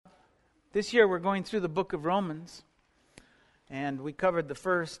This year we're going through the book of Romans, and we covered the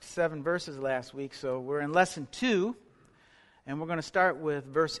first 7 verses last week, so we're in lesson 2, and we're going to start with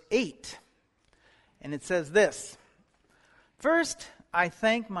verse 8. And it says this: "First, I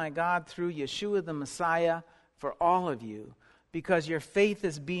thank my God through Yeshua the Messiah for all of you, because your faith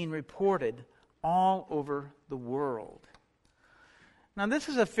is being reported all over the world." Now, this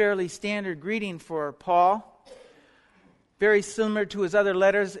is a fairly standard greeting for Paul, very similar to his other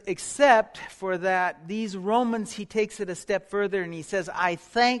letters, except for that these Romans, he takes it a step further and he says, I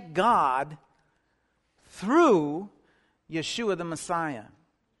thank God through Yeshua the Messiah.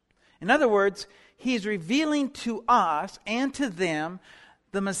 In other words, he's revealing to us and to them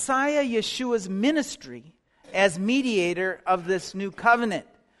the Messiah Yeshua's ministry as mediator of this new covenant.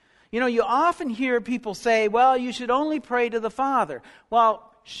 You know, you often hear people say, well, you should only pray to the Father.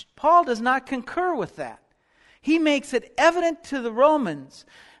 Well, Paul does not concur with that. He makes it evident to the Romans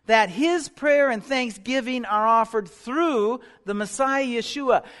that his prayer and thanksgiving are offered through the Messiah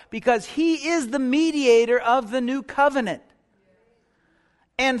Yeshua, because he is the mediator of the new covenant.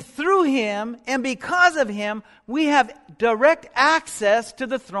 And through him, and because of him, we have direct access to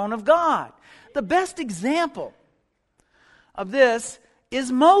the throne of God. The best example of this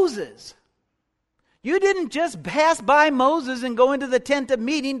is Moses. You didn't just pass by Moses and go into the tent of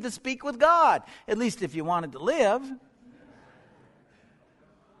meeting to speak with God, at least if you wanted to live.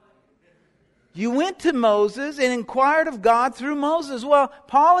 You went to Moses and inquired of God through Moses. Well,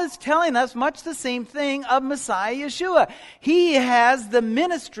 Paul is telling us much the same thing of Messiah Yeshua. He has the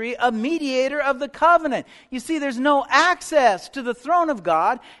ministry of mediator of the covenant. You see, there's no access to the throne of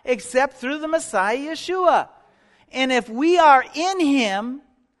God except through the Messiah Yeshua. And if we are in him,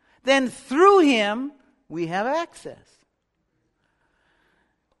 then through him we have access.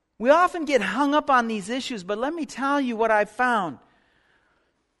 We often get hung up on these issues, but let me tell you what I've found.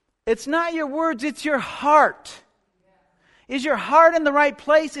 It's not your words, it's your heart. Is your heart in the right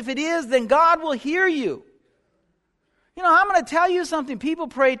place? If it is, then God will hear you. You know, I'm going to tell you something. People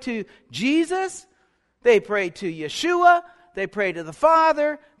pray to Jesus, they pray to Yeshua, they pray to the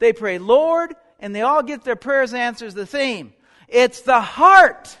Father, they pray Lord, and they all get their prayers answers the same. It's the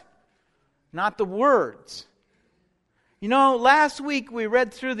heart, not the words. You know, last week we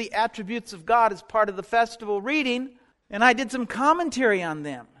read through the attributes of God as part of the festival reading, and I did some commentary on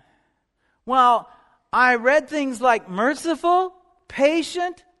them. Well, I read things like merciful,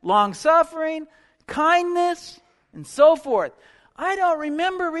 patient, long-suffering, kindness, and so forth. I don't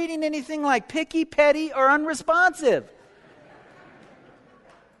remember reading anything like picky, petty, or unresponsive.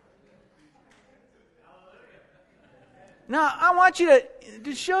 Now, I want you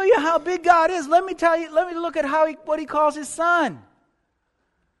to show you how big God is. Let me look at what he calls his son.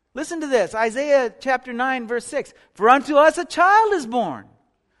 Listen to this, Isaiah chapter 9, verse 6. "For unto us a child is born.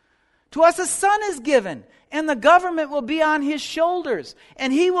 To us a son is given, and the government will be on his shoulders.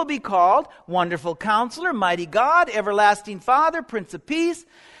 And he will be called Wonderful Counselor, Mighty God, Everlasting Father, Prince of Peace.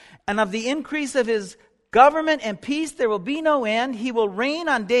 And of the increase of his government and peace there will be no end. He will reign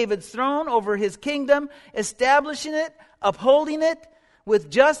on David's throne over his kingdom, establishing it, upholding it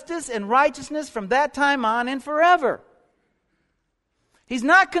with justice and righteousness from that time on and forever." He's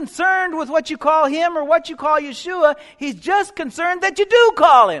not concerned with what you call him or what you call Yeshua. He's just concerned that you do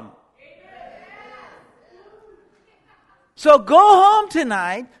call him. So go home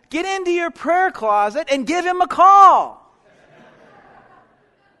tonight, get into your prayer closet, and give him a call.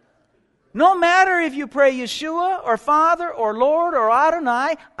 No matter if you pray Yeshua or Father or Lord or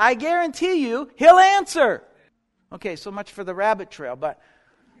Adonai, I guarantee you he'll answer. Okay, so much for the rabbit trail, but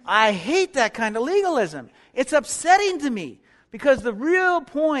I hate that kind of legalism. It's upsetting to me because the real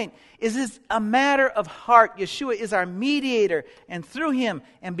point is it's a matter of heart. Yeshua is our mediator, and through him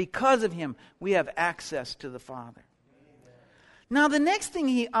and because of him, we have access to the Father. Now, the next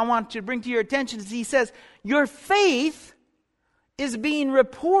thing I want to bring to your attention is he says, your faith is being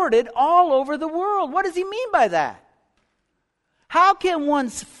reported all over the world. What does he mean by that? How can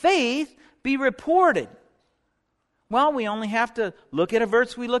one's faith be reported? Well, we only have to look at a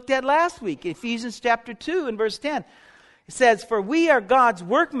verse we looked at last week, Ephesians chapter 2 and verse 10. It says, "For we are God's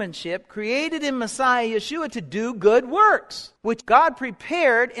workmanship, created in Messiah Yeshua to do good works, which God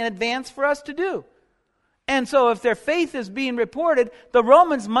prepared in advance for us to do." And so if their faith is being reported, the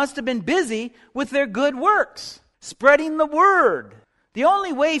Romans must have been busy with their good works, spreading the word. The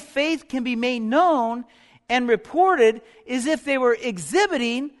only way faith can be made known and reported is if they were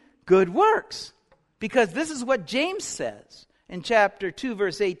exhibiting good works. Because this is what James says in chapter 2,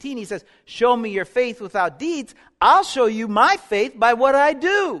 verse 18. He says, "Show me your faith without deeds. I'll show you my faith by what I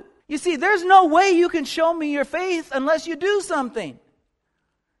do." You see, there's no way you can show me your faith unless you do something.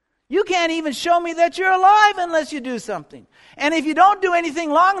 You can't even show me that you're alive unless you do something. And if you don't do anything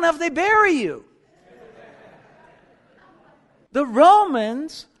long enough, they bury you. The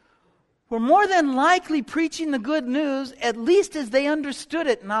Romans were more than likely preaching the good news, at least as they understood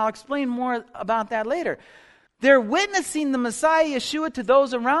it. And I'll explain more about that later. They're witnessing the Messiah Yeshua to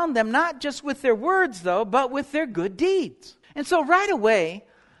those around them, not just with their words, though, but with their good deeds. And so right away,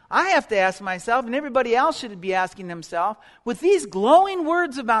 I have to ask myself, and everybody else should be asking themselves, with these glowing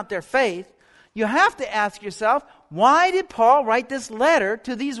words about their faith, you have to ask yourself, why did Paul write this letter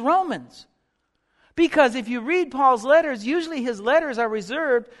to these Romans? Because if you read Paul's letters, usually his letters are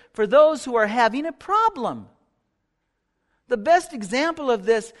reserved for those who are having a problem. The best example of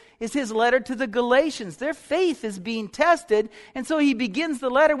this is his letter to the Galatians. Their faith is being tested, and so he begins the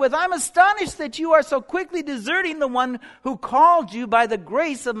letter with, I'm astonished that you are so quickly deserting the one who called you by the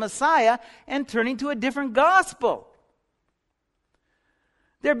grace of Messiah and turning to a different gospel.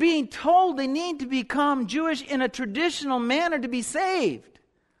 They're being told they need to become Jewish in a traditional manner to be saved.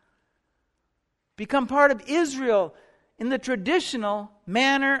 Become part of Israel in the traditional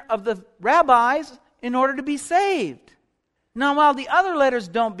manner of the rabbis in order to be saved. Now, while the other letters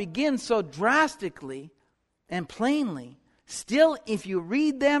don't begin so drastically and plainly, still, if you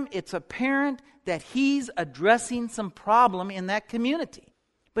read them, it's apparent that he's addressing some problem in that community.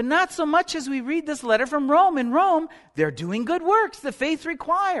 But not so much as we read this letter from Rome. In Rome, they're doing good works the faith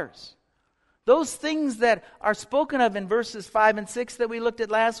requires. Those things that are spoken of in verses 5 and 6 that we looked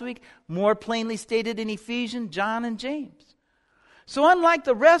at last week, more plainly stated in Ephesians, John, and James. So unlike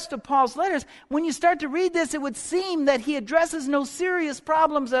the rest of Paul's letters, when you start to read this, it would seem that he addresses no serious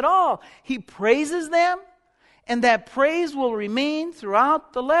problems at all. He praises them, and that praise will remain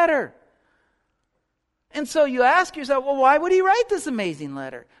throughout the letter. And so you ask yourself, well, why would he write this amazing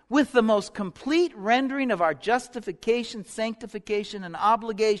letter? With the most complete rendering of our justification, sanctification, and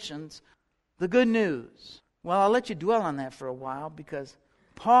obligations, the good news. Well, I'll let you dwell on that for a while, because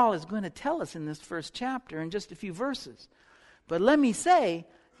Paul is going to tell us in this first chapter in just a few verses. But let me say,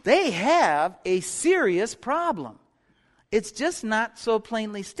 they have a serious problem. It's just not so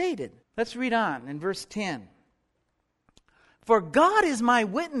plainly stated. Let's read on in verse 10. For God is my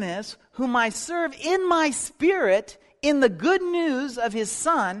witness, whom I serve in my spirit in the good news of his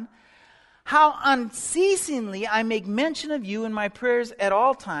Son, how unceasingly I make mention of you in my prayers at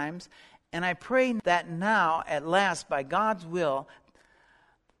all times, and I pray that now, at last, by God's will,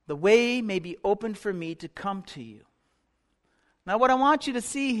 the way may be opened for me to come to you. Now, what I want you to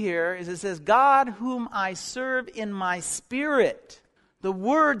see here is it says, God whom I serve in my spirit. The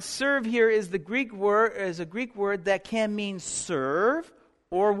word serve here is a Greek word that can mean serve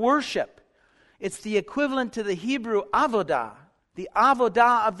or worship. It's the equivalent to the Hebrew avodah. The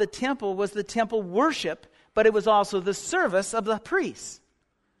avodah of the temple was the temple worship, but it was also the service of the priests.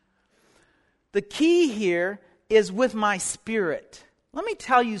 The key here is with my spirit. Let me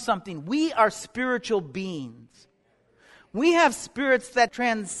tell you something. We are spiritual beings. We have spirits that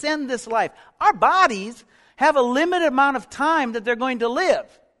transcend this life. Our bodies have a limited amount of time that they're going to live.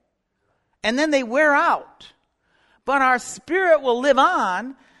 And then they wear out. But our spirit will live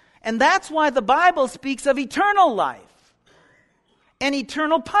on. And that's why the Bible speaks of eternal life and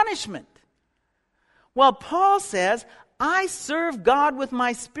eternal punishment. Well, Paul says, I serve God with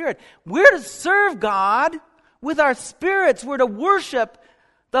my spirit. We're to serve God with our spirits. We're to worship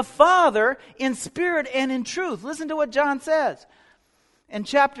the Father in spirit and in truth. Listen to what John says. In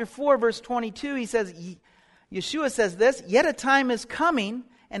chapter 4, verse 22, he says, Yeshua says this, yet a time is coming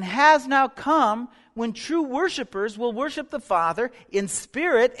and has now come when true worshipers will worship the Father in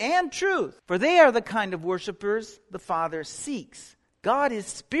spirit and truth. For they are the kind of worshipers the Father seeks. God is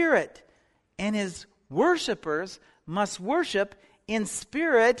spirit, and his worshipers must worship in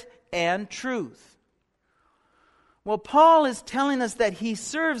spirit and truth. Well, Paul is telling us that he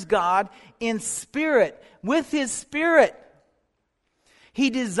serves God in spirit, with his spirit. He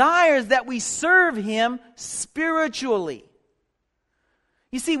desires that we serve him spiritually.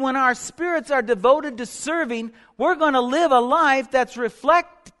 You see, when our spirits are devoted to serving, we're going to live a life that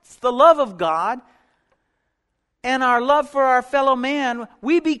reflects the love of God and our love for our fellow man.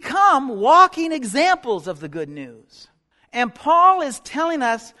 We become walking examples of the good news. And Paul is telling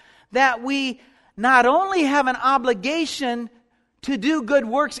us that we not only have an obligation to do good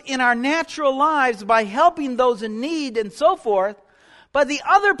works in our natural lives by helping those in need and so forth, but the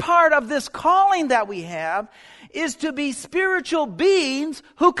other part of this calling that we have is to be spiritual beings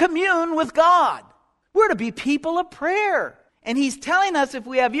who commune with God. We're to be people of prayer. And he's telling us, if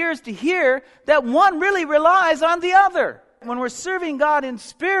we have ears to hear, that one really relies on the other. When we're serving God in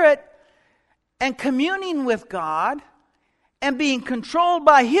spirit and communing with God and being controlled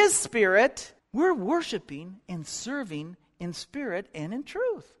by His Spirit, we're worshiping and serving in spirit and in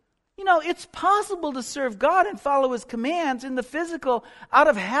truth. You know, it's possible to serve God and follow His commands in the physical out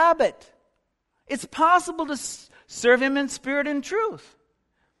of habit. It's possible to serve Him in spirit and truth.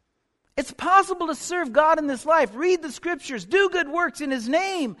 It's possible to serve God in this life, read the Scriptures, do good works in His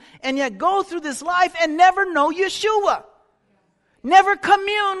name, and yet go through this life and never know Yeshua. Never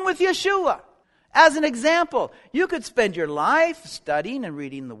commune with Yeshua. As an example, you could spend your life studying and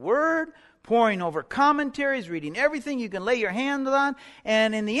reading the Word, poring over commentaries, reading everything you can lay your hands on,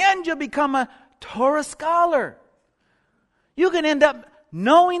 and in the end you'll become a Torah scholar. You can end up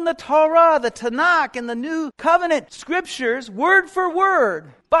knowing the Torah, the Tanakh, and the New Covenant Scriptures word for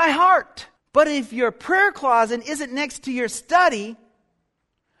word by heart. But if your prayer closet isn't next to your study,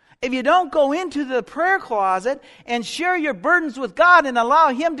 if you don't go into the prayer closet and share your burdens with God and allow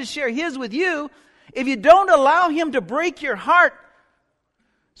Him to share His with you, if you don't allow Him to break your heart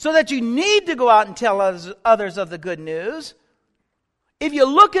so that you need to go out and tell others of the good news, if you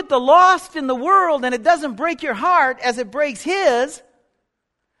look at the lost in the world and it doesn't break your heart as it breaks His,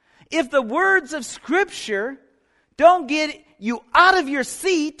 if the words of Scripture don't get you out of your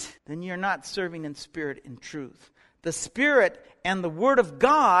seat, then you're not serving in spirit and truth. The Spirit and the Word of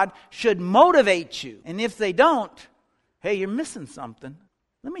God should motivate you. And if they don't, hey, you're missing something.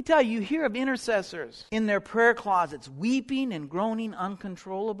 Let me tell you, you hear of intercessors in their prayer closets weeping and groaning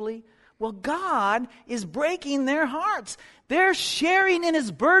uncontrollably. Well, God is breaking their hearts. They're sharing in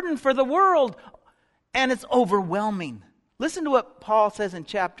His burden for the world, and it's overwhelming. Listen to what Paul says in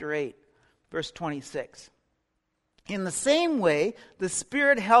chapter 8, verse 26. In the same way, the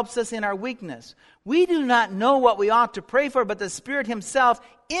Spirit helps us in our weakness. We do not know what we ought to pray for, but the Spirit Himself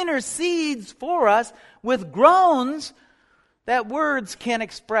intercedes for us with groans that words can't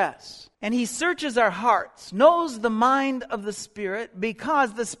express. And He searches our hearts, knows the mind of the Spirit,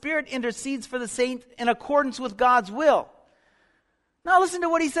 because the Spirit intercedes for the saint in accordance with God's will. Now listen to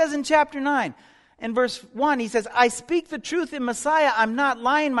what he says in chapter 9. In verse 1, he says, I speak the truth in Messiah. I'm not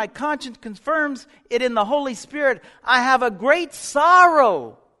lying. My conscience confirms it in the Holy Spirit. I have a great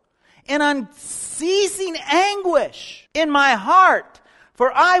sorrow and unceasing anguish in my heart.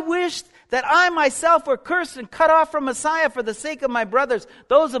 For I wish that I myself were cursed and cut off from Messiah for the sake of my brothers,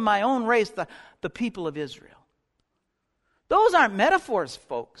 those of my own race, the people of Israel. Those aren't metaphors,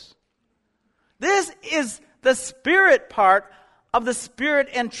 folks. This is the spirit part of the Spirit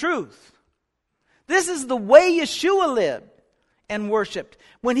and truth. This is the way Yeshua lived and worshiped.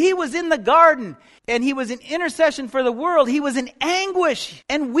 When He was in the garden and He was in intercession for the world, He was in anguish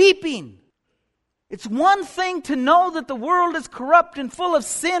and weeping. It's one thing to know that the world is corrupt and full of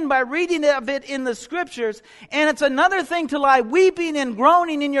sin by reading of it in the Scriptures, and it's another thing to lie weeping and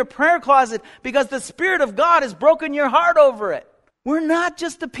groaning in your prayer closet because the Spirit of God has broken your heart over it. We're not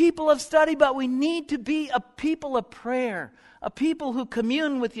just a people of study, but we need to be a people of prayer. A people who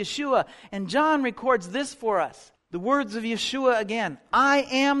commune with Yeshua. And John records this for us. The words of Yeshua again. I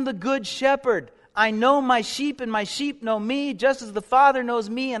am the good shepherd. I know my sheep and my sheep know me, just as the Father knows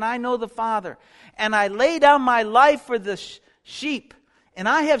me and I know the Father. And I lay down my life for the sheep. And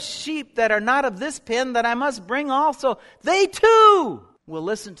I have sheep that are not of this pen that I must bring also. They too will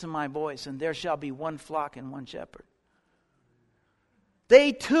listen to my voice, and there shall be one flock and one shepherd.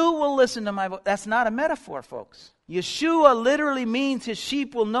 They too will listen to my voice. That's not a metaphor, folks. Yeshua literally means His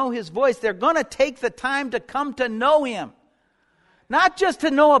sheep will know His voice. They're going to take the time to come to know Him. Not just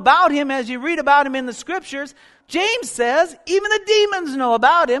to know about Him as you read about Him in the Scriptures. James says even the demons know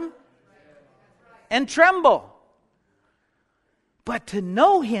about Him and tremble. But to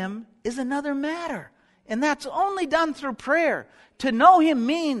know Him is another matter. And that's only done through prayer. To know Him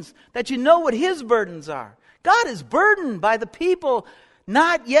means that you know what His burdens are. God is burdened by the people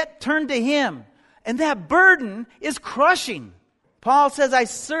not yet turned to Him. And that burden is crushing. Paul says, I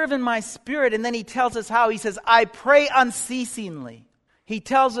serve in my spirit. And then he tells us how. He says, I pray unceasingly. He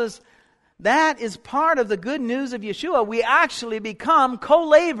tells us that is part of the good news of Yeshua. We actually become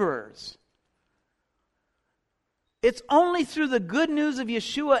co-laborers. It's only through the good news of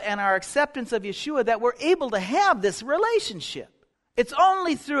Yeshua and our acceptance of Yeshua that we're able to have this relationship. It's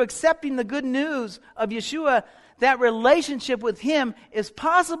only through accepting the good news of Yeshua that relationship with Him is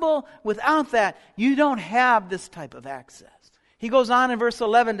possible. Without that, you don't have this type of access. He goes on in verse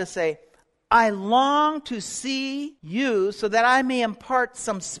 11 to say, I long to see you so that I may impart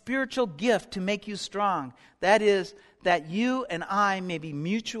some spiritual gift to make you strong. That is, that you and I may be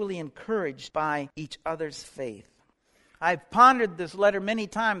mutually encouraged by each other's faith. I've pondered this letter many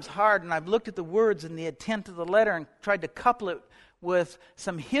times hard, and I've looked at the words and the intent of the letter and tried to couple it with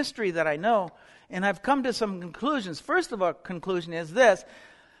some history that I know, and I've come to some conclusions. First of all, conclusion is this.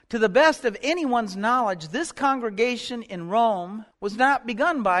 To the best of anyone's knowledge, this congregation in Rome was not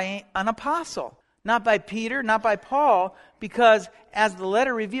begun by an apostle. Not by Peter, not by Paul, because as the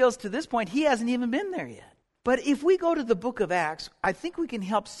letter reveals to this point, he hasn't even been there yet. But if we go to the book of Acts, I think we can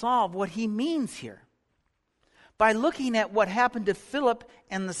help solve what he means here. By looking at what happened to Philip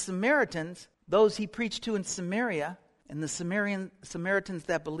and the Samaritans, those he preached to in Samaria, and the Samaritans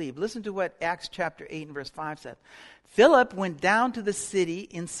that believed. Listen to what Acts chapter 8 and verse 5 says. Philip went down to the city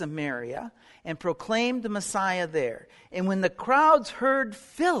in Samaria and proclaimed the Messiah there. And when the crowds heard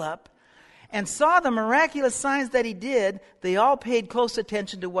Philip and saw the miraculous signs that he did, they all paid close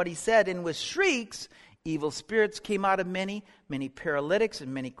attention to what he said. And with shrieks, evil spirits came out of many paralytics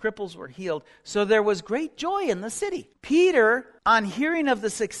and many cripples were healed. So there was great joy in the city. Peter, on hearing of the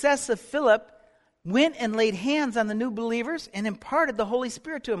success of Philip, went and laid hands on the new believers and imparted the Holy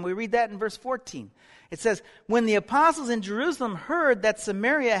Spirit to them. We read that in verse 14. It says, when the apostles in Jerusalem heard that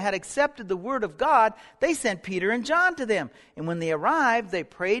Samaria had accepted the word of God, they sent Peter and John to them. And when they arrived, they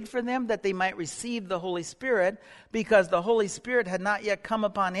prayed for them that they might receive the Holy Spirit, because the Holy Spirit had not yet come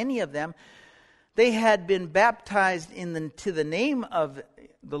upon any of them. They had been baptized to the name of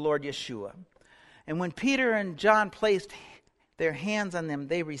the Lord Yeshua. And when Peter and John placed their hands on them,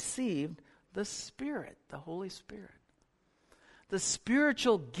 they received the Spirit, the Holy Spirit. The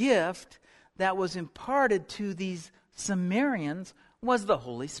spiritual gift that was imparted to these Samaritans was the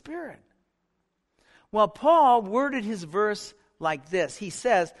Holy Spirit. Well, Paul worded his verse like this. He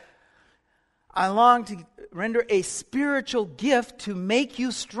says, I long to render a spiritual gift to make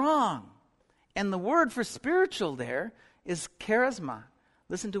you strong. And the word for spiritual there is charisma.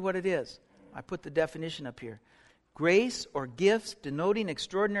 Listen to what it is. I put the definition up here. Grace or gifts denoting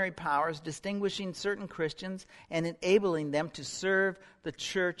extraordinary powers, distinguishing certain Christians and enabling them to serve the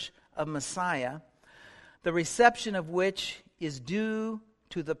church of Messiah, the reception of which is due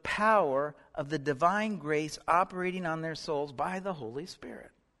to the power of the divine grace operating on their souls by the Holy Spirit.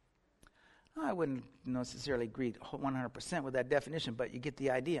 I wouldn't necessarily agree 100% with that definition, but you get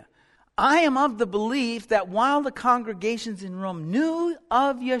the idea. I am of the belief that while the congregations in Rome knew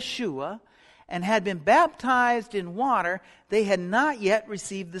of Yeshua and had been baptized in water, they had not yet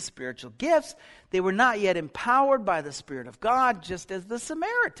received the spiritual gifts. They were not yet empowered by the Spirit of God, just as the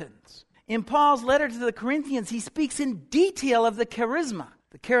Samaritans. In Paul's letter to the Corinthians, he speaks in detail of the charisma,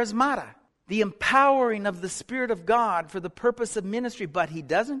 the charismata, the empowering of the Spirit of God for the purpose of ministry, but he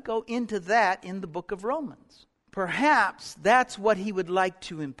doesn't go into that in the book of Romans. Perhaps that's what he would like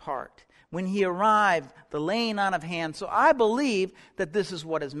to impart when he arrived, the laying on of hands. So I believe that this is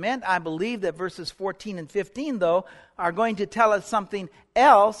what is meant. I believe that verses 14 and 15, though, are going to tell us something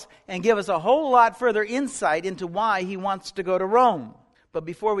else and give us a whole lot further insight into why he wants to go to Rome. But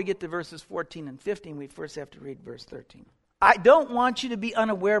before we get to verses 14 and 15, we first have to read verse 13. I don't want you to be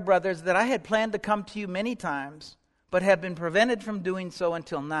unaware, brothers, that I had planned to come to you many times, but have been prevented from doing so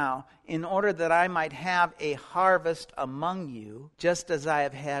until now, in order that I might have a harvest among you, just as I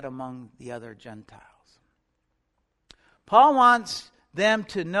have had among the other Gentiles. Paul wants them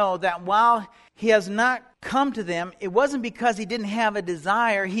to know that while he has not come to them, it wasn't because he didn't have a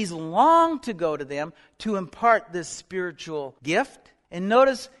desire. He's longed to go to them to impart this spiritual gift. And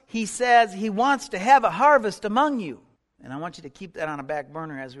notice he says he wants to have a harvest among you. And I want you to keep that on a back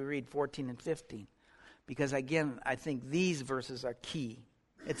burner as we read 14 and 15. Because again, I think these verses are key.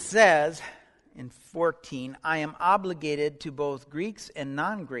 It says in 14, I am obligated to both Greeks and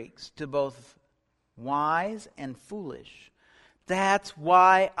non-Greeks, to both wise and foolish. That's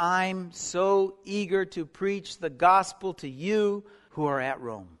why I'm so eager to preach the gospel to you who are at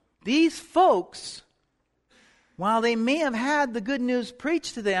Rome. These folks, while they may have had the good news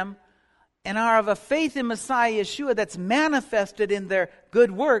preached to them and are of a faith in Messiah Yeshua that's manifested in their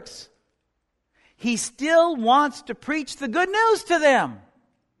good works, he still wants to preach the good news to them.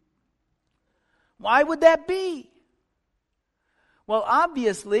 Why would that be? Well,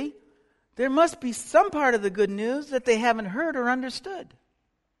 obviously, there must be some part of the good news that they haven't heard or understood.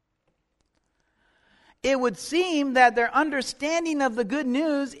 It would seem that their understanding of the good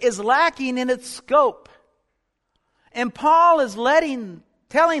news is lacking in its scope. And Paul is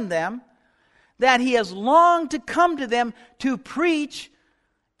telling them that he has longed to come to them to preach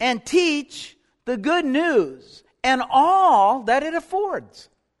and teach the good news and all that it affords.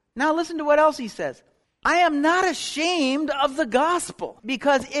 Now listen to what else he says. I am not ashamed of the gospel,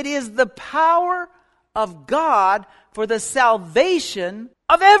 because it is the power of God for the salvation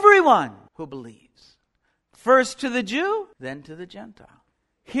of everyone who believes. First to the Jew, then to the Gentile.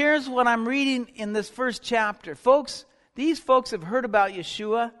 Here's what I'm reading in this first chapter. Folks, These folks have heard about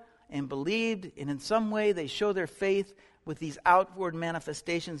Yeshua and believed, and in some way they show their faith with these outward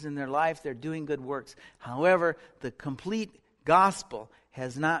manifestations in their life. They're doing good works. However, the complete gospel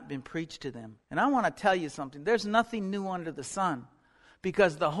has not been preached to them. And I want to tell you something. There's nothing new under the sun,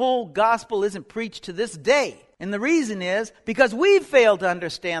 because the whole gospel isn't preached to this day. And the reason is because we've failed to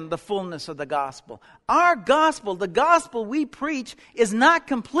understand the fullness of the gospel. Our gospel, the gospel we preach, is not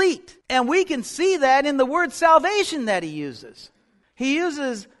complete. And we can see that in the word salvation that he uses. He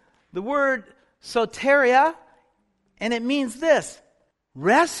uses the word soteria, and it means this: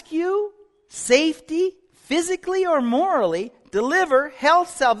 rescue, safety, physically or morally, deliver,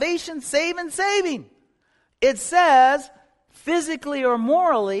 health, salvation, save, and saving. It says physically or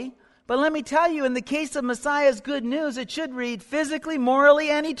morally, but let me tell you, in the case of Messiah's good news, it should read physically, morally,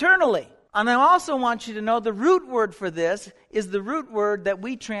 and eternally. And I also want you to know the root word for this is the root word that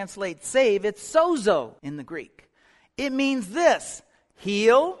we translate save. It's sozo in the Greek. It means this: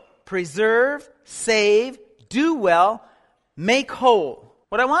 heal, preserve, save, do well, make whole.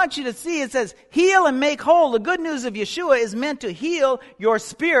 What I want you to see, it says heal and make whole. The good news of Yeshua is meant to heal your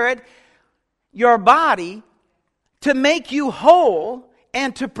spirit, your body, to make you whole,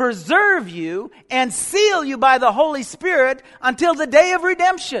 and to preserve you and seal you by the Holy Spirit until the day of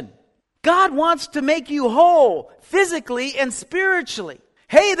redemption. God wants to make you whole physically and spiritually.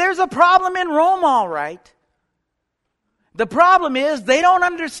 Hey, there's a problem in Rome, all right. The problem is they don't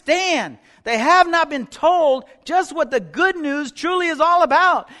understand. They have not been told just what the good news truly is all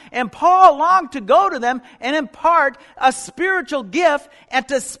about. And Paul longed to go to them and impart a spiritual gift and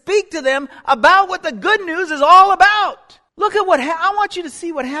to speak to them about what the good news is all about. Look at I want you to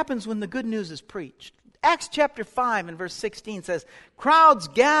see what happens when the good news is preached. Acts chapter 5 and verse 16 says, crowds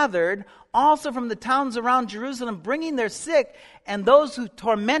gathered also from the towns around Jerusalem, bringing their sick and those who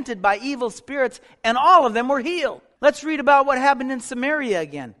tormented by evil spirits, and all of them were healed. Let's read about what happened in Samaria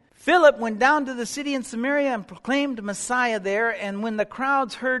again. Philip went down to the city in Samaria and proclaimed Messiah there. And when the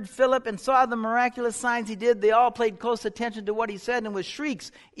crowds heard Philip and saw the miraculous signs he did, they all paid close attention to what he said. And with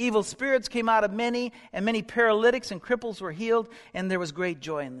shrieks, evil spirits came out of many, and many paralytics and cripples were healed. And there was great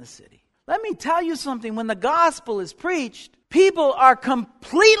joy in the city. Let me tell you something. When the gospel is preached, people are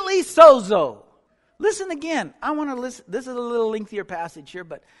completely sozo. Listen again. I want to listen. This is a little lengthier passage here,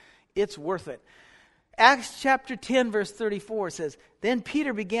 but it's worth it. Acts chapter 10 verse 34 says, then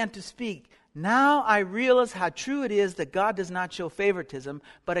Peter began to speak. Now I realize how true it is that God does not show favoritism,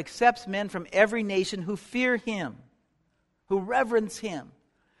 but accepts men from every nation who fear him, who reverence him,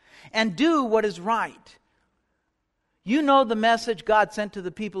 and do what is right. You know the message God sent to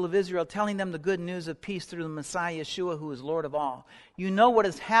the people of Israel, telling them the good news of peace through the Messiah Yeshua, who is Lord of all. You know what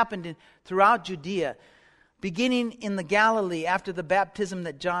has happened throughout Judea, beginning in the Galilee after the baptism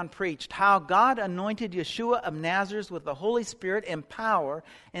that John preached, how God anointed Yeshua of Nazareth with the Holy Spirit and power,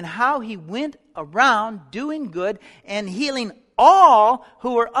 and how he went around doing good and healing all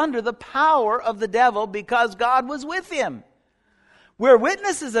who were under the power of the devil, because God was with him. We're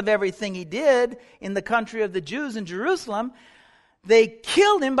witnesses of everything he did in the country of the Jews in Jerusalem. They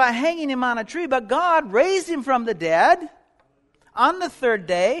killed him by hanging him on a tree, but God raised him from the dead on the third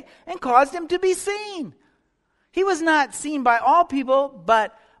day and caused him to be seen. He was not seen by all people,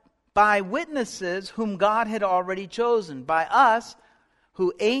 but by witnesses whom God had already chosen, by us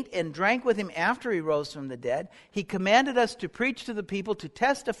who ate and drank with him after he rose from the dead. He commanded us to preach to the people, to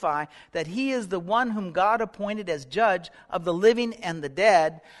testify that he is the one whom God appointed as judge of the living and the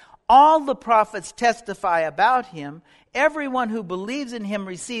dead. All the prophets testify about him. Everyone who believes in him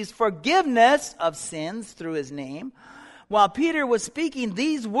receives forgiveness of sins through his name. While Peter was speaking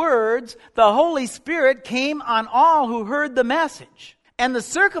these words, the Holy Spirit came on all who heard the message. And the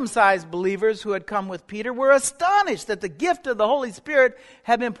circumcised believers who had come with Peter were astonished that the gift of the Holy Spirit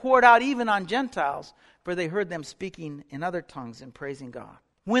had been poured out even on Gentiles, for they heard them speaking in other tongues and praising God.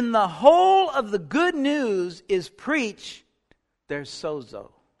 When the whole of the good news is preached, there's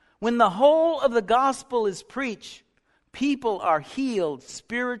sozo. When the whole of the gospel is preached, people are healed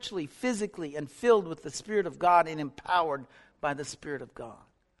spiritually, physically, and filled with the Spirit of God and empowered by the Spirit of God.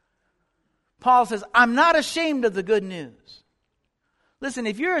 Paul says, I'm not ashamed of the good news. Listen,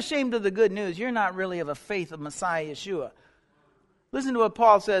 if you're ashamed of the good news, you're not really of a faith of Messiah Yeshua. Listen to what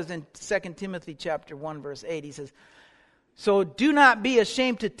Paul says in 2 Timothy chapter 1, verse 8. He says, so do not be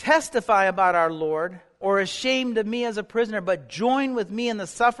ashamed to testify about our Lord, or ashamed of me as a prisoner, but join with me in the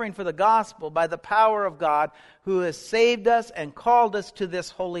suffering for the gospel by the power of God, who has saved us and called us to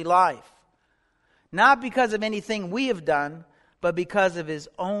this holy life. Not because of anything we have done, but because of his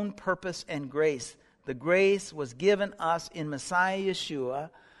own purpose and grace. The grace was given us in Messiah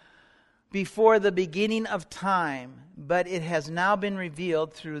Yeshua before the beginning of time, but it has now been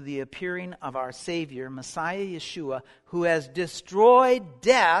revealed through the appearing of our Savior, Messiah Yeshua, who has destroyed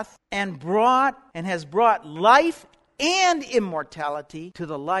death and has brought life and immortality to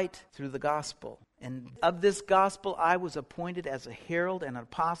the light through the gospel. And of this gospel I was appointed as a herald and an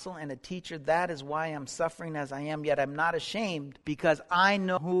apostle and a teacher. That is why I'm suffering as I am, yet I'm not ashamed, because I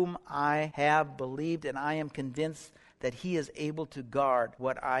know whom I have believed, and I am convinced that he is able to guard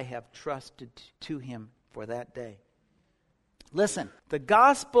what I have trusted to him for that day. Listen, the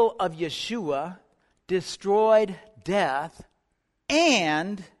gospel of Yeshua destroyed death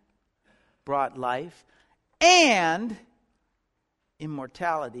and brought life and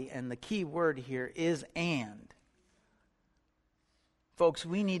immortality, and the key word here is and. Folks,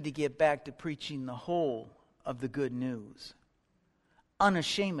 we need to get back to preaching the whole of the good news,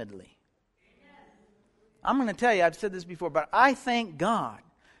 unashamedly. I'm going to tell you, I've said this before, but I thank God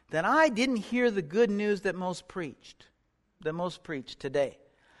that I didn't hear the good news that most preached today.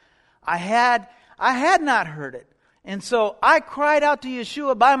 I had not heard it. And so I cried out to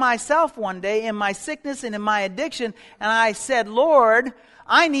Yeshua by myself one day in my sickness and in my addiction, and I said, Lord,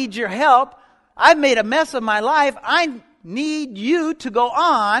 I need your help. I've made a mess of my life. I need you to go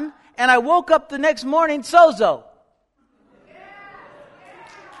on. And I woke up the next morning sozo.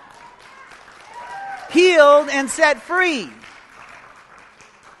 Healed and set free.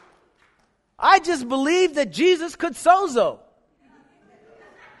 I just believed that Jesus could sozo.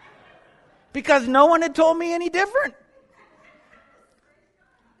 Because no one had told me any different.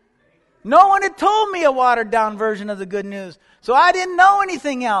 No one had told me a watered down version of the good news. So I didn't know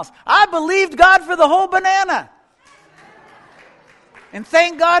anything else. I believed God for the whole banana. And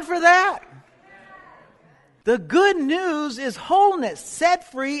thank God for that. The good news is wholeness,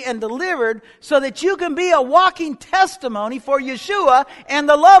 set free and delivered so that you can be a walking testimony for Yeshua and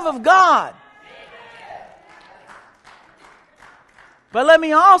the love of God. But let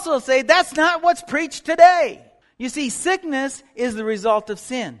me also say that's not what's preached today. You see, sickness is the result of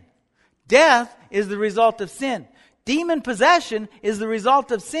sin. Death is the result of sin. Demon possession is the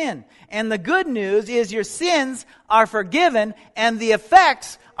result of sin. And the good news is your sins are forgiven and the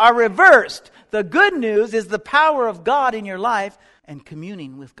effects are reversed. The good news is the power of God in your life and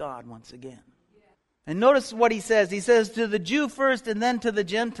communing with God once again. And notice what he says. He says to the Jew first and then to the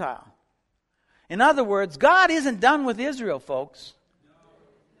Gentile. In other words, God isn't done with Israel, folks.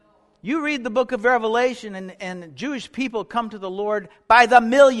 You read the book of Revelation and Jewish people come to the Lord by the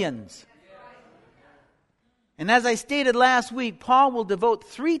millions. And as I stated last week, Paul will devote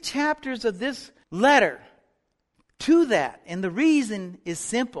 3 chapters of this letter to that. And the reason is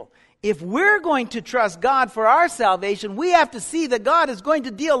simple. If we're going to trust God for our salvation, we have to see that God is going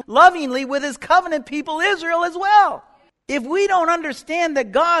to deal lovingly with his covenant people, Israel, as well. If we don't understand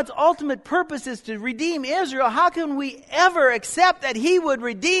that God's ultimate purpose is to redeem Israel, how can we ever accept that he would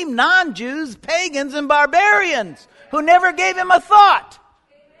redeem non-Jews, pagans, and barbarians who never gave him a thought?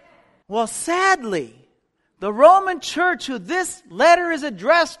 Well, sadly, the Roman church who this letter is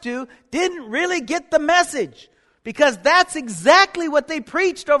addressed to didn't really get the message. Because that's exactly what they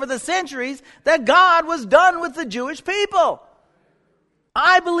preached over the centuries, that God was done with the Jewish people.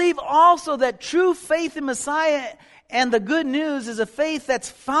 I believe also that true faith in Messiah and the good news is a faith that's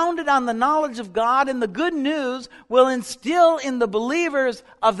founded on the knowledge of God, and the good news will instill in the believers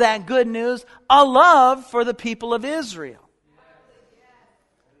of that good news a love for the people of Israel.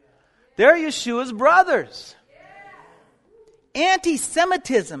 They're Yeshua's brothers.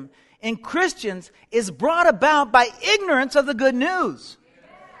 Anti-Semitism in Christians is brought about by ignorance of the good news.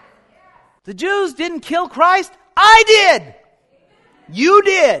 The Jews didn't kill Christ. I did. You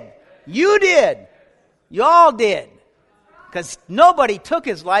did. You did. You all did. Because nobody took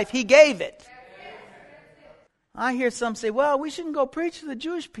his life. He gave it. I hear some say, well, we shouldn't go preach to the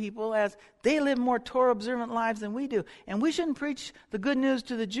Jewish people as they live more Torah observant lives than we do. And we shouldn't preach the good news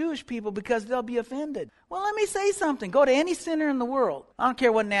to the Jewish people because they'll be offended. Well, let me say something. Go to any sinner in the world. I don't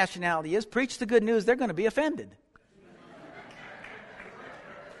care what nationality it is. Preach the good news. They're going to be offended.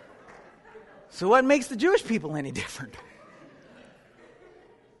 So what makes the Jewish people any different?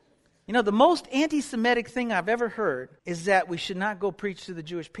 You know, the most anti-Semitic thing I've ever heard is that we should not go preach to the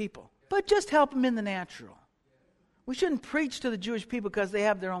Jewish people, but just help them in the natural. We shouldn't preach to the Jewish people because they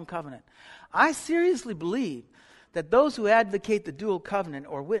have their own covenant. I seriously believe that those who advocate the dual covenant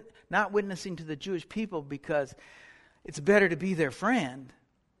or not witnessing to the Jewish people because it's better to be their friend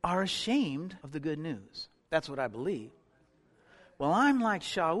are ashamed of the good news. That's what I believe. Well, I'm like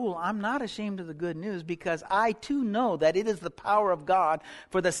Shaul. I'm not ashamed of the good news because I too know that it is the power of God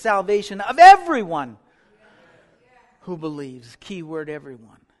for the salvation of everyone who believes. Key word,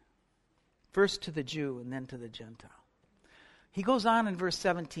 everyone. first to the Jew and then to the Gentile. He goes on in verse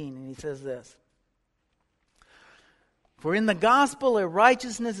 17 and he says this. For in the gospel a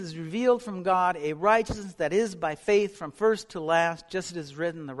righteousness is revealed from God, a righteousness that is by faith from first to last, just as it is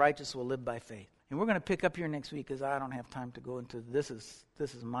written, the righteous will live by faith. And we're going to pick up here next week because I don't have time to go into this is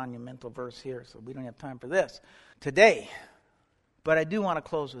a monumental verse here, so we don't have time for this today. But I do want to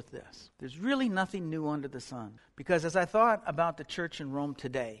close with this. There's really nothing new under the sun. Because as I thought about the church in Rome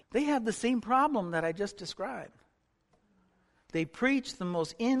today, they have the same problem that I just described. They preach the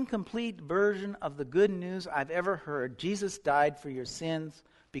most incomplete version of the good news I've ever heard. Jesus died for your sins.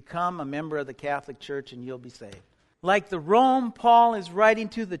 Become a member of the Catholic Church and you'll be saved. Like the Rome Paul is writing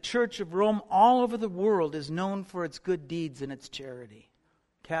to, the Church of Rome all over the world is known for its good deeds and its charity.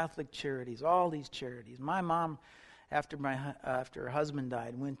 Catholic charities, all these charities. My mom, after her husband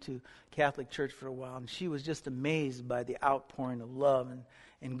died, went to Catholic Church for a while, and she was just amazed by the outpouring of love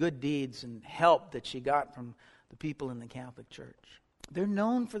and good deeds and help that she got from the people in the Catholic Church. They're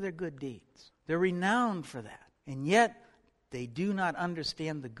known for their good deeds. They're renowned for that. And yet, they do not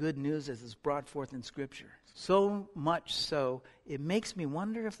understand the good news as is brought forth in Scripture. So much so, it makes me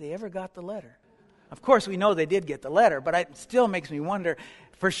wonder if they ever got the letter. Of course, we know they did get the letter, but it still makes me wonder.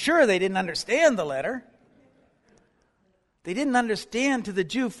 For sure, they didn't understand the letter. They didn't understand to the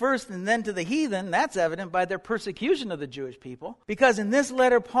Jew first and then to the heathen. That's evident by their persecution of the Jewish people. Because in this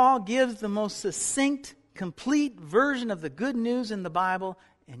letter, Paul gives the most succinct, complete version of the good news in the Bible,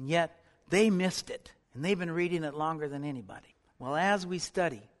 and yet they missed it. And they've been reading it longer than anybody. Well, as we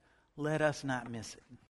study, let us not miss it.